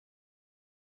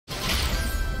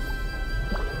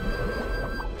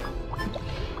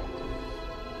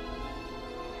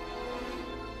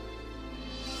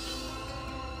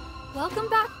Welcome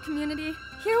back, community.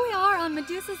 Here we are on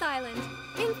Medusa's island,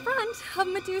 in front of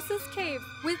Medusa's cave,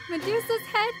 with Medusa's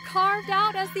head carved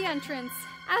out as the entrance.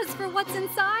 As for what's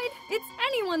inside, it's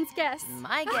anyone's guess.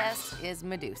 My guess is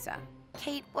Medusa.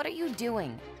 Kate, what are you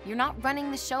doing? You're not running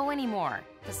the show anymore.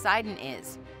 Poseidon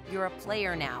is. You're a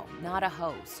player now, not a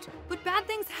host. But bad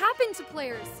things happen to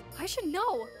players. I should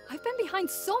know. I've been behind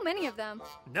so many of them.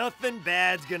 Nothing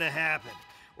bad's gonna happen.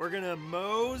 We're gonna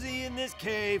mosey in this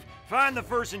cave, find the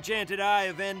first enchanted eye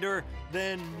of Ender,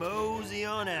 then mosey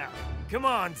on out. Come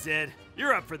on, Zed.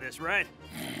 You're up for this, right?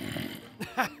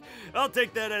 I'll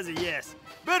take that as a yes.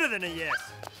 Better than a yes.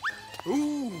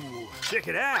 Ooh, check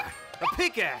it out. A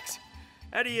pickaxe.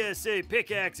 How do you say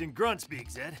pickaxe in grunt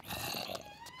speak, Zed?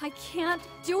 I can't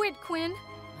do it, Quinn.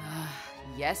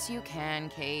 Yes, you can,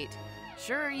 Kate.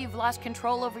 Sure, you've lost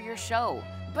control over your show,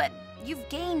 but you've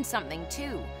gained something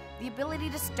too. The ability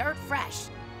to start fresh.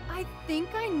 I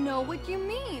think I know what you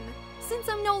mean. Since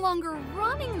I'm no longer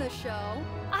running the show,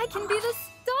 I can be the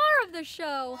star of the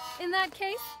show. In that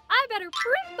case, I better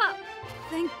prep up.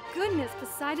 Thank goodness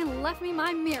Poseidon left me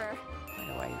my mirror. Why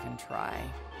do I even try?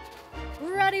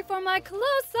 Ready for my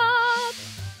close-up!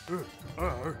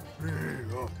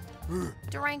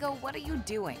 Durango, what are you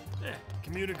doing?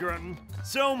 Communigrunting.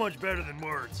 So much better than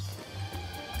words.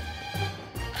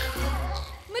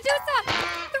 Medusa!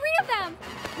 3 of them!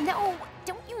 No,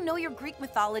 don't you know your Greek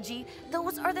mythology?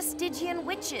 Those are the Stygian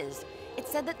witches. It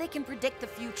said that they can predict the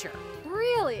future.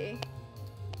 Really?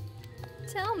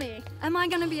 Tell me, am I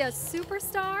gonna be a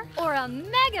superstar or a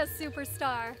mega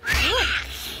superstar?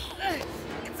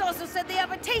 It's also said they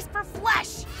have a taste for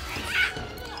flesh.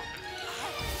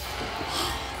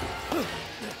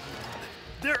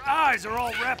 Their eyes are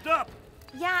all wrapped up.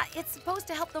 Yeah, it's supposed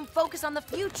to help them focus on the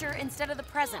future instead of the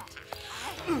present.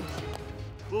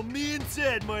 Well, me and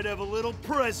Zed might have a little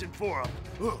present for them.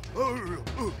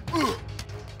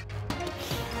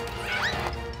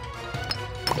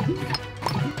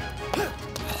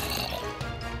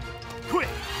 Quick,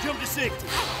 jump to safety.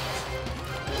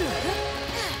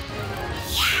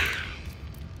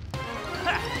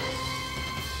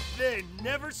 They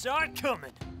never saw it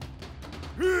coming.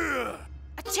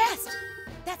 A chest!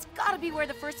 That's gotta be where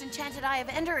the first enchanted eye of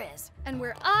Ender is. And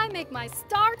where I make my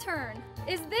star turn.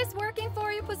 Is this working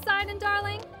for you, Poseidon,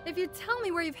 darling? If you tell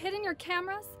me where you've hidden your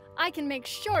cameras, I can make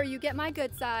sure you get my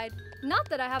good side. Not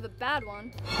that I have a bad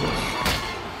one.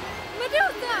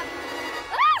 Medusa!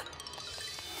 Ah!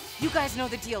 You guys know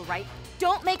the deal, right?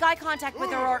 Don't make eye contact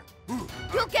with her or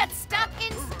you'll get stuck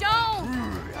in stone!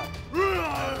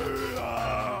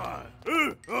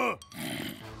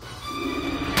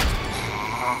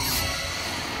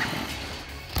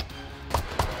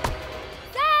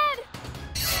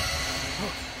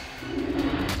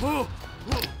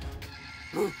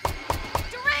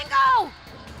 Durango!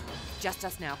 Just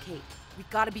us now, Kate. We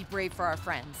gotta be brave for our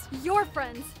friends. Your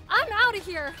friends. I'm out of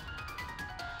here.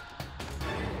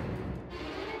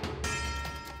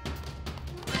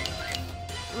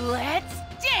 Let's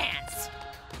dance!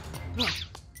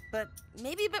 But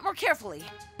maybe a bit more carefully.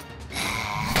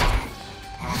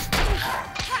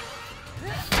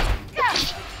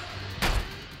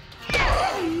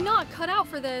 I'm not cut out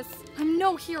for this. I'm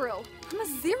no hero. I'm a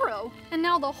 0. And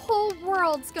now the whole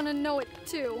world's gonna know it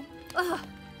too. Ugh.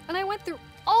 And I went through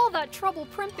all that trouble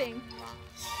primping.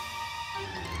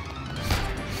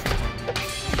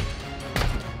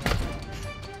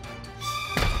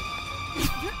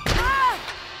 Ah!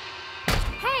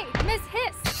 Hey, Miss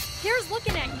Hiss, here's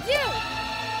looking at you!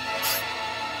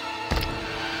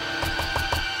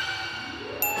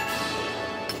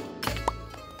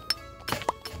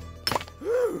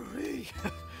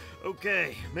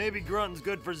 Okay, maybe grunting's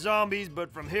good for zombies,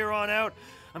 but from here on out,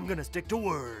 I'm gonna stick to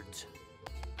words.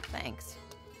 Thanks.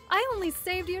 I only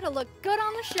saved you to look good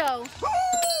on the show.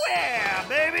 Ooh, yeah,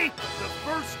 baby! The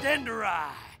first Ender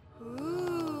Eye.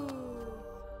 Ooh.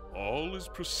 All is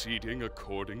proceeding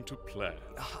according to plan.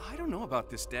 I don't know about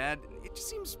this, Dad. It just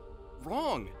seems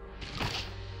wrong.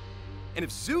 And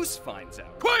if Zeus finds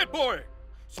out... Quiet, boy!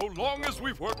 So long as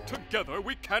we work together,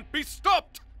 we can't be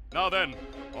stopped! Now then,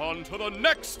 on to the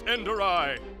next Ender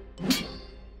Eye!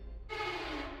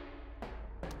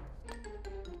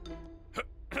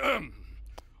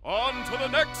 On to the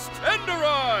next